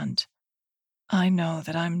my front, I know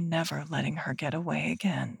that I'm never letting her get away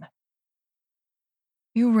again.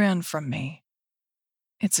 You ran from me.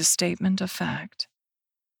 It's a statement of fact.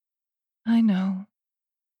 I know.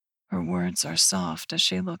 Her words are soft as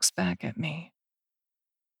she looks back at me.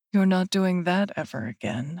 You're not doing that ever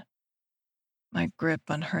again. My grip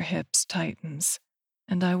on her hips tightens,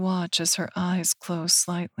 and I watch as her eyes close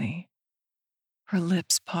slightly. Her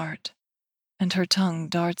lips part, and her tongue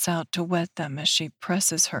darts out to wet them as she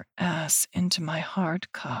presses her ass into my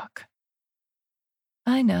hard cock.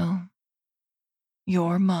 I know.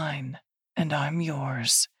 You're mine, and I'm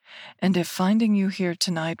yours, And if finding you here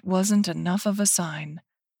tonight wasn't enough of a sign,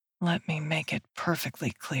 let me make it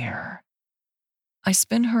perfectly clear. I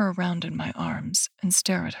spin her around in my arms and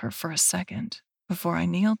stare at her for a second before I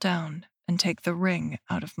kneel down and take the ring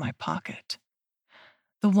out of my pocket.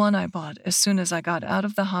 The one I bought as soon as I got out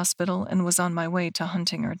of the hospital and was on my way to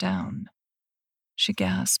hunting her down. She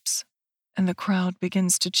gasps, and the crowd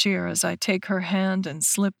begins to cheer as I take her hand and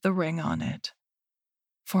slip the ring on it.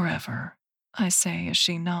 Forever, I say as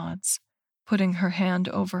she nods, putting her hand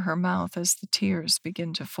over her mouth as the tears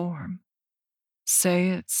begin to form. Say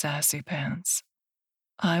it, Sassy Pants.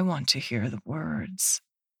 I want to hear the words.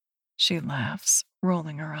 She laughs,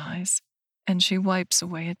 rolling her eyes, and she wipes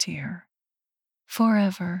away a tear.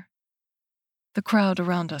 Forever. The crowd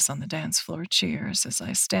around us on the dance floor cheers as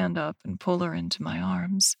I stand up and pull her into my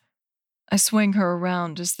arms. I swing her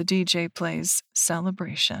around as the DJ plays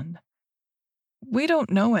Celebration. We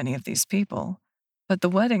don't know any of these people, but the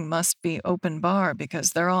wedding must be open bar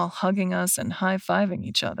because they're all hugging us and high-fiving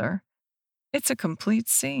each other. It's a complete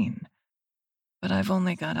scene. But I've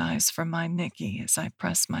only got eyes for my Nikki as I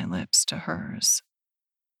press my lips to hers.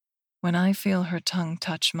 When I feel her tongue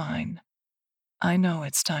touch mine, I know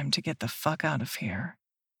it's time to get the fuck out of here.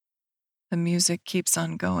 The music keeps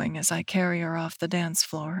on going as I carry her off the dance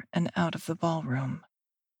floor and out of the ballroom.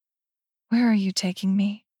 Where are you taking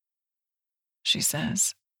me? She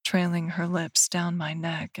says, trailing her lips down my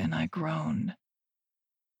neck, and I groan.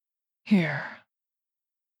 Here.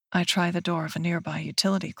 I try the door of a nearby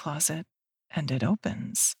utility closet, and it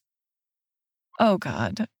opens. Oh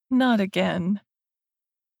God, not again,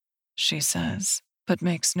 she says, but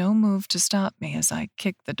makes no move to stop me as I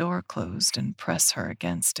kick the door closed and press her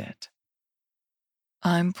against it.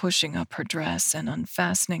 I'm pushing up her dress and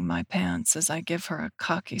unfastening my pants as I give her a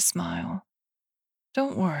cocky smile.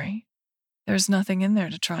 Don't worry, there's nothing in there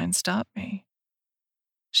to try and stop me.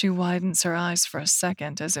 She widens her eyes for a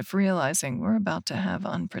second as if realizing we're about to have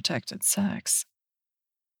unprotected sex.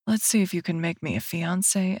 Let's see if you can make me a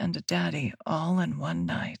fiancé and a daddy all in one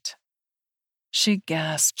night. She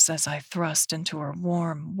gasps as I thrust into her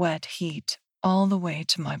warm, wet heat all the way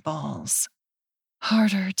to my balls.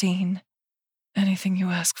 Harder, Dean. Anything you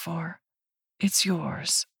ask for, it's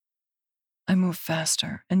yours. I move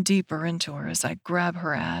faster and deeper into her as I grab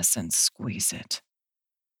her ass and squeeze it.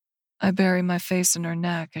 I bury my face in her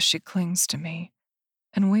neck as she clings to me,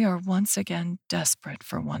 and we are once again desperate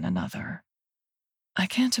for one another. I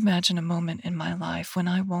can't imagine a moment in my life when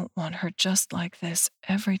I won't want her just like this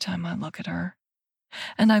every time I look at her,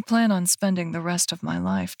 and I plan on spending the rest of my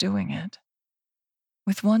life doing it.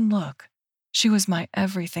 With one look, she was my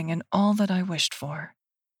everything and all that I wished for.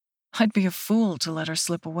 I'd be a fool to let her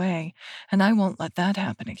slip away, and I won't let that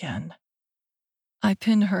happen again. I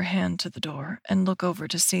pin her hand to the door and look over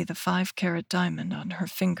to see the 5-carat diamond on her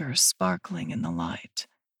finger sparkling in the light.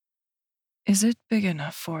 Is it big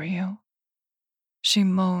enough for you? She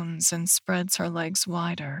moans and spreads her legs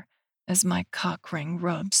wider as my cock ring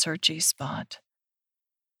rubs her G-spot.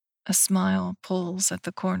 A smile pulls at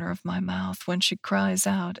the corner of my mouth when she cries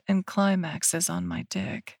out and climaxes on my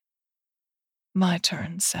dick. My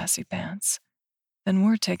turn, Sassy Pants. Then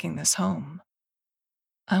we're taking this home.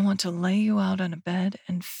 I want to lay you out on a bed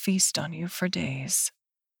and feast on you for days.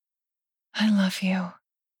 I love you,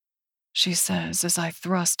 she says as I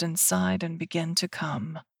thrust inside and begin to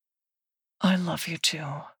come. I love you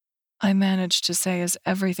too, I manage to say as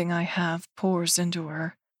everything I have pours into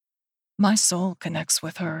her. My soul connects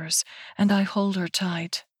with hers, and I hold her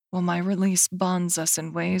tight, while my release bonds us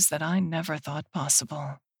in ways that I never thought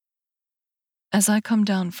possible. As I come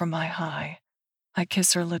down from my high, I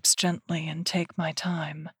kiss her lips gently and take my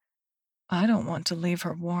time. I don't want to leave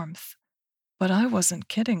her warmth, but I wasn't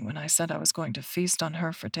kidding when I said I was going to feast on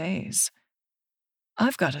her for days.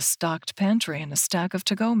 I've got a stocked pantry and a stack of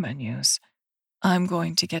to-go menus. I'm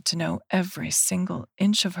going to get to know every single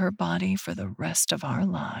inch of her body for the rest of our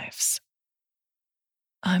lives.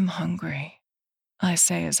 I'm hungry, I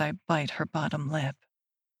say as I bite her bottom lip.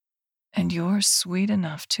 And you're sweet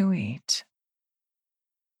enough to eat.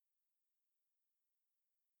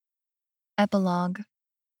 Epilogue.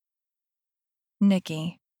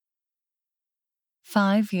 Nikki.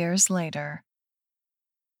 5 years later.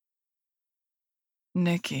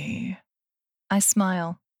 Nikki. I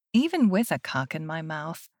smile, even with a cock in my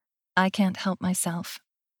mouth. I can't help myself.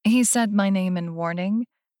 He said my name in warning,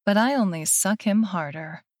 but I only suck him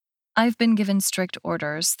harder. I've been given strict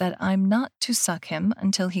orders that I'm not to suck him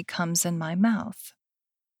until he comes in my mouth.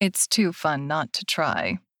 It's too fun not to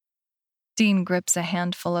try. Dean grips a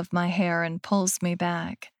handful of my hair and pulls me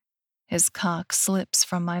back. His cock slips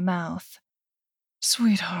from my mouth.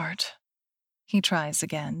 Sweetheart, He tries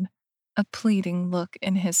again, a pleading look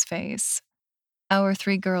in his face. Our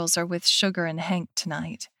 3 girls are with Sugar and Hank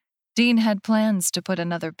tonight. Dean had plans to put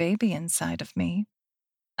another baby inside of me.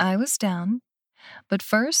 I was down, but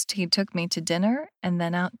first he took me to dinner and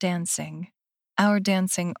then out dancing. Our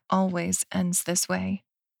dancing always ends this way.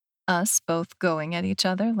 Us both going at each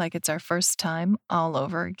other like it's our first time all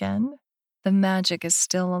over again. The magic is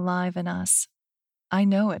still alive in us. I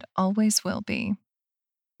know it always will be.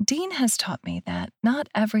 Dean has taught me that not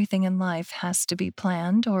everything in life has to be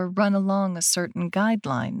planned or run along a certain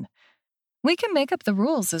guideline. We can make up the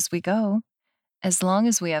rules as we go, as long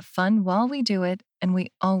as we have fun while we do it and we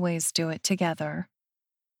always do it together.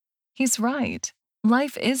 He's right.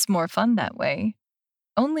 Life is more fun that way.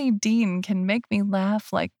 Only Dean can make me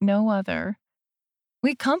laugh like no other.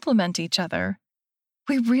 We complement each other.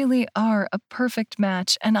 We really are a perfect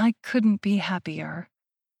match, and I couldn't be happier.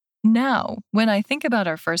 Now, when I think about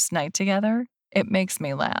our first night together, it makes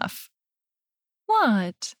me laugh.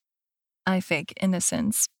 What? I fake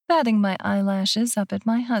innocence, batting my eyelashes up at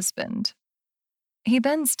my husband. He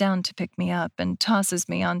bends down to pick me up and tosses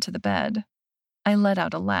me onto the bed. I let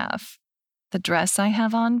out a laugh. The dress I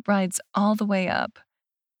have on rides all the way up.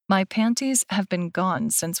 My panties have been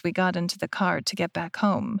gone since we got into the car to get back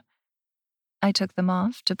home. I took them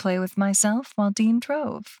off to play with myself while Dean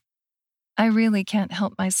drove. I really can't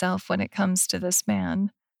help myself when it comes to this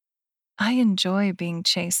man. I enjoy being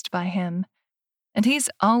chased by him, and he's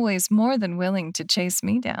always more than willing to chase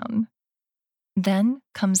me down. Then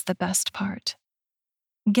comes the best part.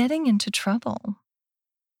 Getting into trouble.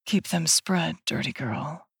 Keep them spread, dirty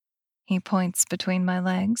girl. He points between my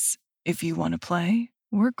legs. If you want to play,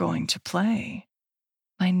 we're going to play.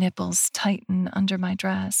 My nipples tighten under my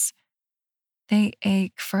dress. They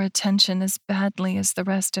ache for attention as badly as the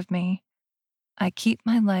rest of me. I keep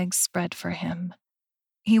my legs spread for him.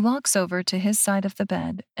 He walks over to his side of the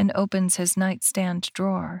bed and opens his nightstand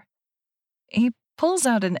drawer. He pulls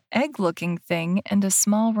out an egg-looking thing and a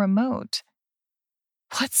small remote.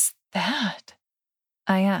 What's that?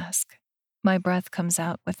 I ask. My breath comes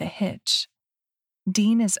out with a hitch.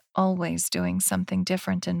 Dean is always doing something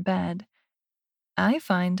different in bed. I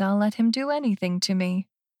find I'll let him do anything to me.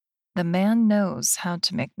 The man knows how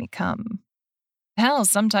to make me come. Hell,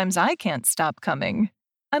 sometimes I can't stop coming.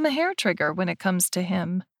 I'm a hair trigger when it comes to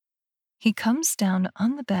him. He comes down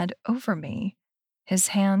on the bed over me, his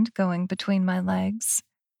hand going between my legs.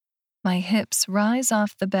 My hips rise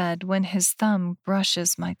off the bed when his thumb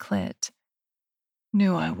brushes my clit.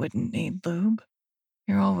 Knew I wouldn't need lube.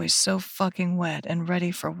 You're always so fucking wet and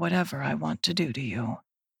ready for whatever I want to do to you.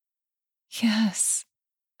 Yes,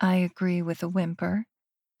 I agree with a whimper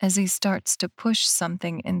as he starts to push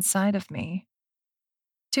something inside of me.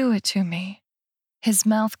 Do it to me. His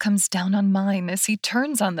mouth comes down on mine as he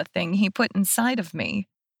turns on the thing he put inside of me,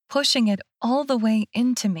 pushing it all the way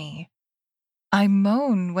into me. I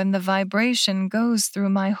moan when the vibration goes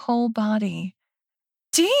through my whole body.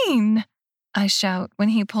 Dean! I shout when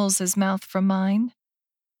he pulls his mouth from mine.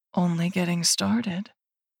 Only getting started.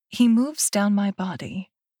 He moves down my body,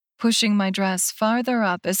 pushing my dress farther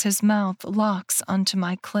up as his mouth locks onto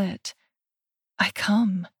my clit. I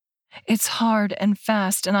come. It's hard and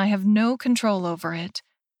fast, and I have no control over it.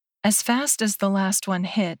 As fast as the last one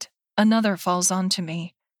hit, another falls onto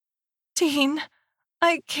me. Dean,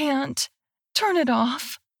 I can't. Turn it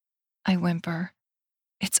off. I whimper.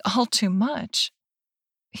 It's all too much.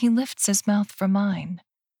 He lifts his mouth from mine.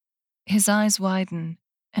 His eyes widen,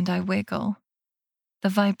 and I wiggle. The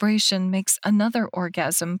vibration makes another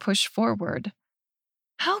orgasm push forward.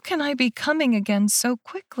 How can I be coming again so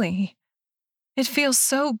quickly? It feels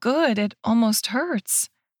so good, it almost hurts.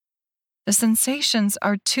 The sensations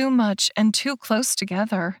are too much and too close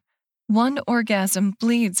together. One orgasm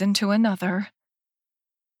bleeds into another.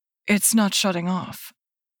 It's not shutting off.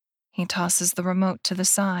 He tosses the remote to the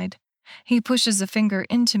side. He pushes a finger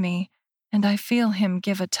into me, and I feel him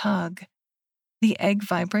give a tug. The egg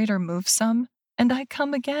vibrator moves some, and I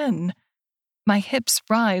come again. My hips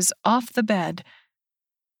rise off the bed.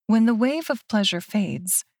 When the wave of pleasure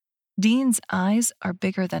fades, Dean's eyes are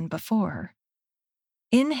bigger than before.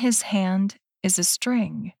 In his hand is a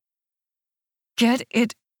string. Get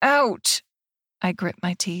it out! I grit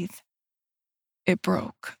my teeth. It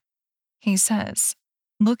broke, he says,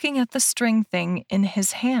 looking at the string thing in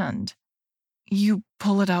his hand. You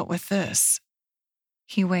pull it out with this.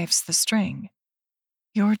 He waves the string.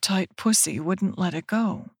 Your tight pussy wouldn't let it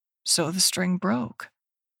go, so the string broke.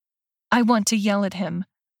 I want to yell at him.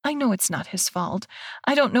 I know it's not his fault.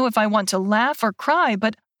 I don't know if I want to laugh or cry,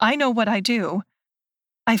 but I know what I do.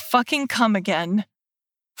 I fucking come again.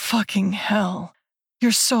 Fucking hell.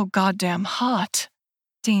 You're so goddamn hot,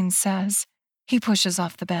 Dean says. He pushes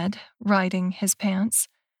off the bed, riding his pants,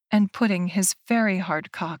 and putting his very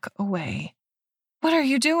hard cock away. What are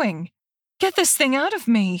you doing? Get this thing out of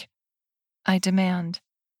me, I demand.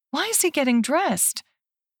 Why is he getting dressed?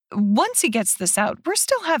 Once he gets this out, we're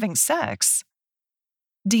still having sex.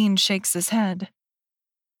 Dean shakes his head.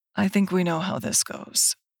 I think we know how this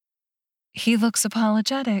goes. He looks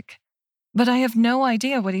apologetic, but I have no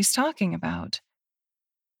idea what he's talking about.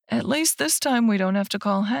 At least this time we don't have to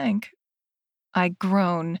call Hank. I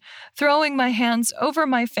groan, throwing my hands over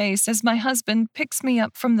my face as my husband picks me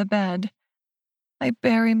up from the bed. I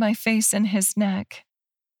bury my face in his neck.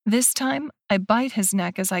 This time, I bite his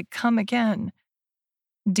neck as I come again.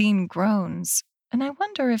 Dean groans, and I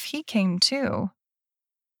wonder if he came too.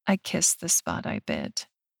 I kiss the spot I bit.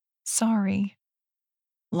 Sorry.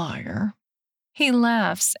 Liar. He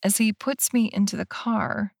laughs as he puts me into the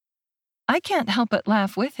car. I can't help but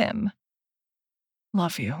laugh with him.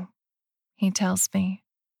 Love you, he tells me.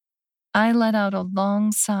 I let out a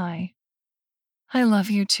long sigh. I love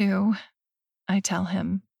you too, I tell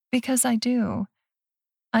him, because I do.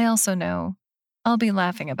 I also know I'll be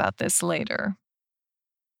laughing about this later.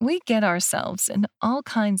 We get ourselves in all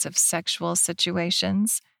kinds of sexual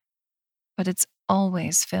situations, but it's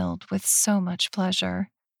always filled with so much pleasure.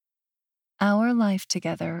 Our life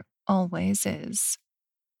together always is.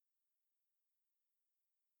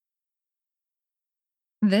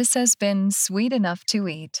 This has been Sweet Enough to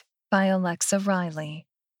Eat by Alexa Riley.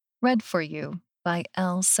 Read for you by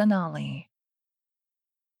Elle Sonali.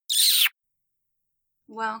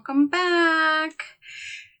 Welcome back.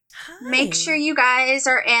 Hi. Make sure you guys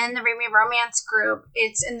are in the Read Me Romance group.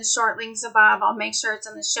 It's in the short links above. I'll make sure it's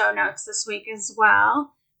in the show notes this week as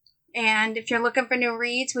well. And if you're looking for new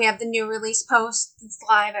reads, we have the new release post. It's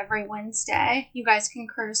live every Wednesday. You guys can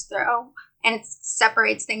cruise through. And it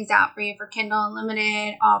separates things out for you for Kindle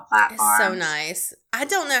Unlimited, all platforms. It's so nice. I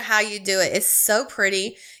don't know how you do it. It's so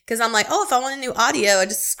pretty because I'm like, oh, if I want a new audio, I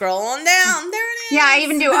just scroll on down. There it is. Yeah, I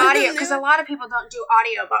even do audio because a lot of people don't do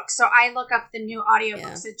audiobooks. So I look up the new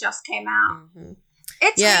audiobooks that just came out. Mm-hmm.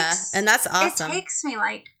 And that's awesome. It takes me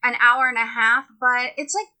like an hour and a half, but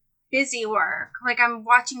it's like busy work. Like I'm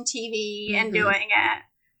watching TV and doing it.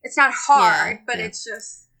 It's not hard, but it's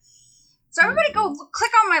just... So everybody go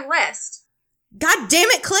click on my list. God damn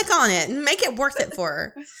it, click on it and make it worth it for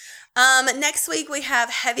her. Next week we have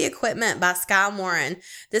Heavy Equipment by Sky Warren.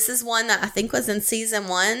 This is one that I think was in season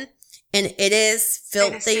 1, and it is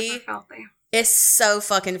filthy. It is super filthy. It's so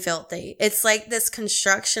fucking filthy. It's like this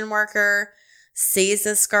construction worker sees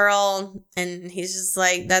this girl and he's just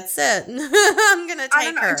like, that's it. I'm gonna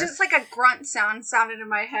take her. Just like a grunt sounded in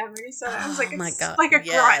my head when you said it. I was like, my God. Like a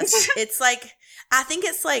grunt. It's like, I think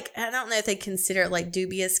it's like, I don't know if they consider it like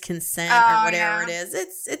dubious consent or whatever it is.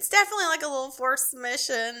 It's definitely like a little forced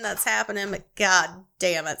submission that's happening, but God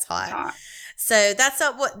damn, it's hot. So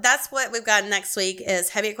that's what we've got next week is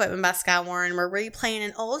Heavy Equipment by Sky Warren. We're replaying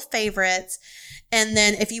an old favorites. And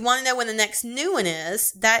then if you want to know when the next new one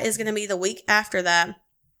is, that is going to be the week after that.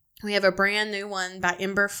 We have a brand new one by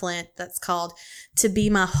Ember Flint that's called To Be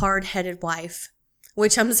My Hard-Headed Wife,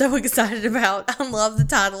 which I'm so excited about. I love the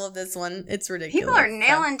title of this one. It's ridiculous. People are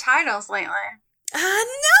nailing titles lately. I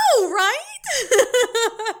know, right?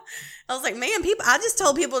 I was like, man, I just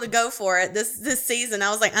told people to go for it this season. I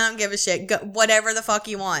was like, I don't give a shit. Go, whatever the fuck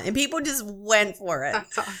you want. And people just went for it.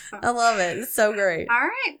 That's awesome. I love it. It's so great. All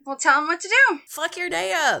right. Well, tell them what to do. Fuck your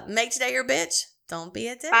day up. Make today your bitch. Don't be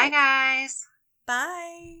a dick. Bye, guys.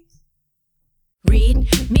 Bye.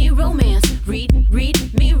 Read me romance. Read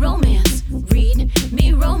me romance. Read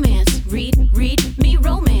me romance. Read me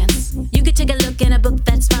romance. You could take a look in a book,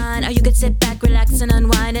 that's fine. Or you could sit back, relax.